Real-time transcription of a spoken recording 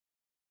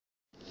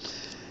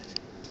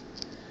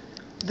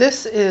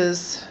This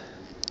is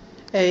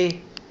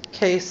a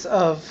case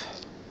of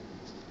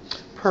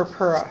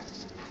purpura.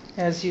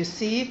 As you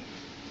see,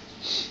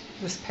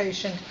 this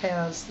person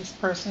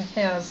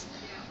has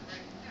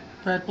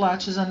red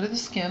blotches under the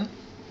skin,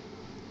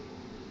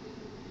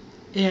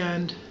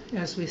 and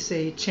as we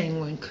say, chain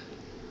link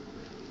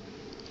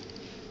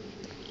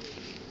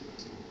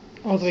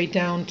all the way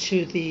down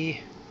the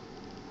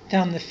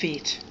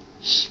feet.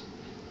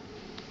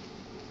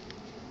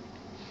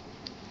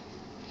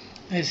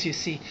 As you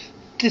see,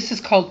 this is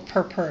called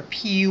purpura,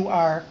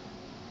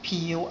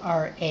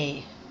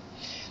 P-U-R-A.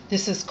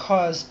 This is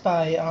caused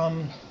by a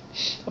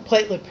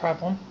platelet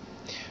problem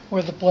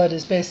where the blood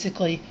is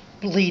basically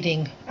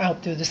bleeding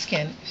out through the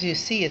skin. As you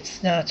see, it's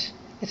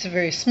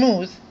very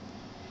smooth,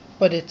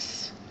 but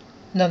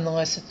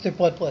nonetheless, they're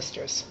blood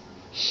blisters.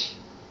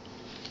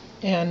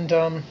 And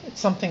it's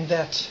something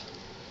that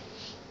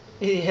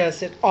it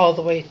has it all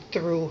the way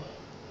through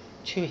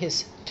to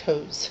his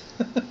toes.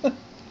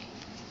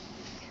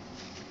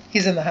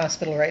 He's in the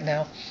hospital right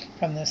now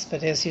from this,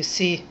 but as you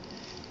see,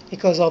 it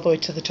goes all the way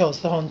to the toes.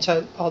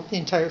 The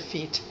entire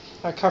feet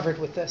are covered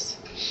with this.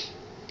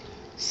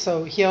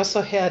 So he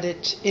also had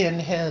it in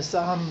his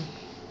mouth,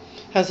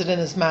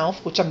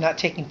 which I'm not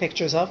taking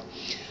pictures of,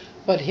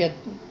 but he had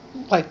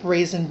like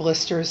raisin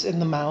blisters in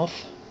the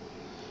mouth,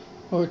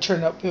 or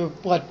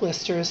blood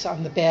blisters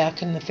on the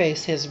back and the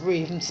face. He has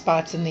even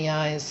spots in the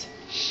eyes,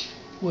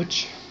 in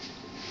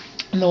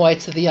the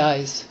whites of the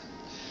eyes,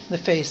 the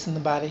face and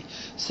the body.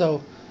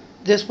 So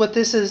what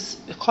this is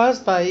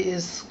caused by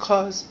is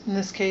caused, in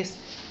this case,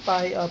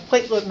 by a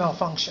platelet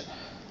malfunction,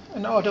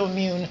 an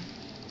autoimmune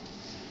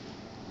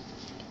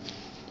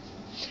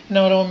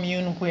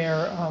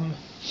where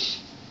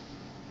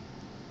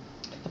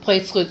the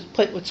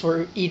platelets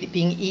were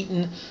being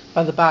eaten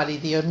by the body.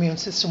 The immune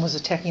system was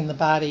attacking the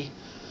body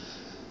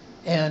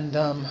and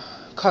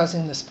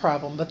causing this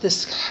problem. But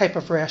this type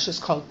of rash is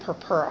called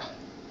purpura.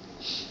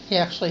 He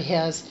actually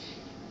has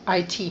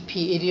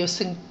ITP,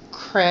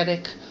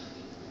 idiosyncratic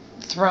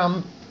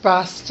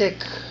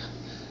thrombostic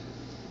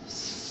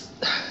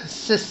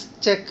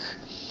cystic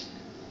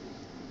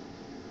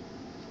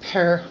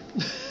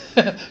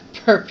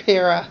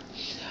purpura,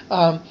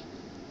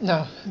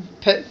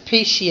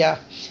 pecia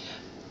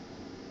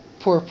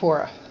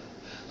purpura,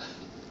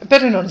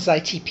 better known as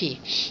ITP.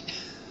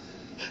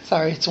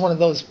 Sorry, it's one of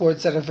those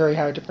words that are very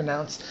hard to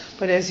pronounce.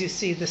 But as you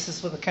see, this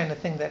is the kind of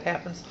thing that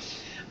happens.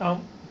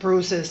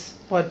 Bruises,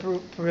 blood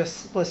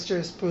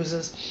blisters,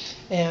 bruises,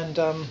 and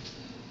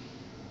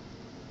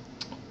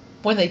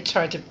when they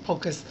tried to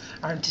poke his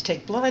arm to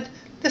take blood,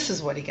 this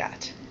is what he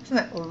got. Isn't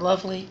that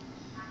lovely?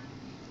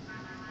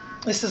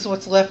 This is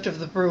what's left of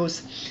the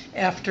bruise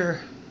after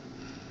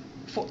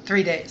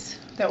 3 days.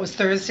 That was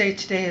Thursday.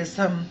 Today is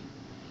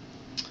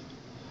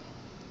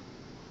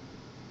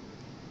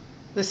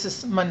this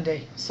is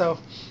Monday. So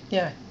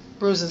yeah,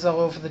 bruises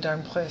all over the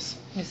darn place.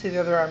 You see the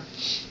other arm.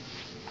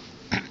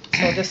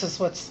 So this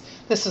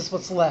is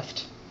what's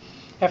left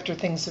after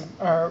things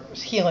are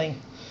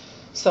healing.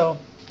 So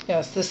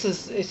yes,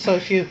 so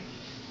if you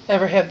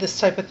ever have this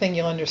type of thing,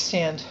 you'll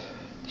understand.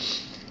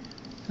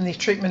 And the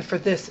treatment for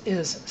this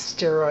is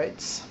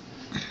steroids,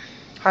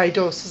 high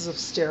doses of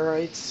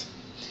steroids,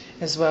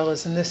 as well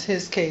as, in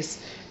his case,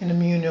 an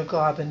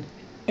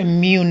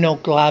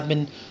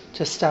immunoglobulin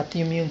to stop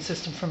the immune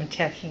system from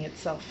attacking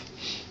itself.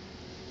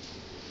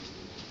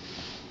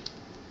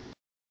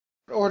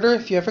 Order,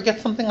 if you ever get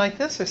something like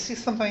this or see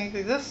something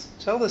like this,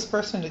 tell this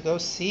person to go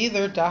see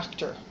their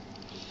doctor.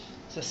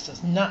 This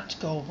does not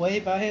go away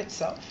by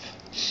itself.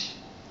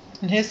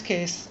 In his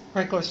case,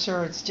 regular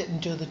steroids didn't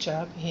do the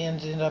job. He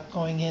ended up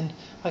going in,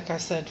 like I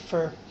said,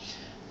 for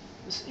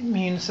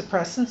immune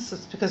suppressants.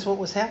 It's because what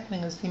was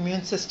happening is the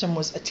immune system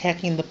was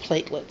attacking the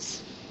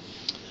platelets.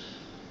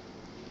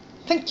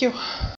 Thank you.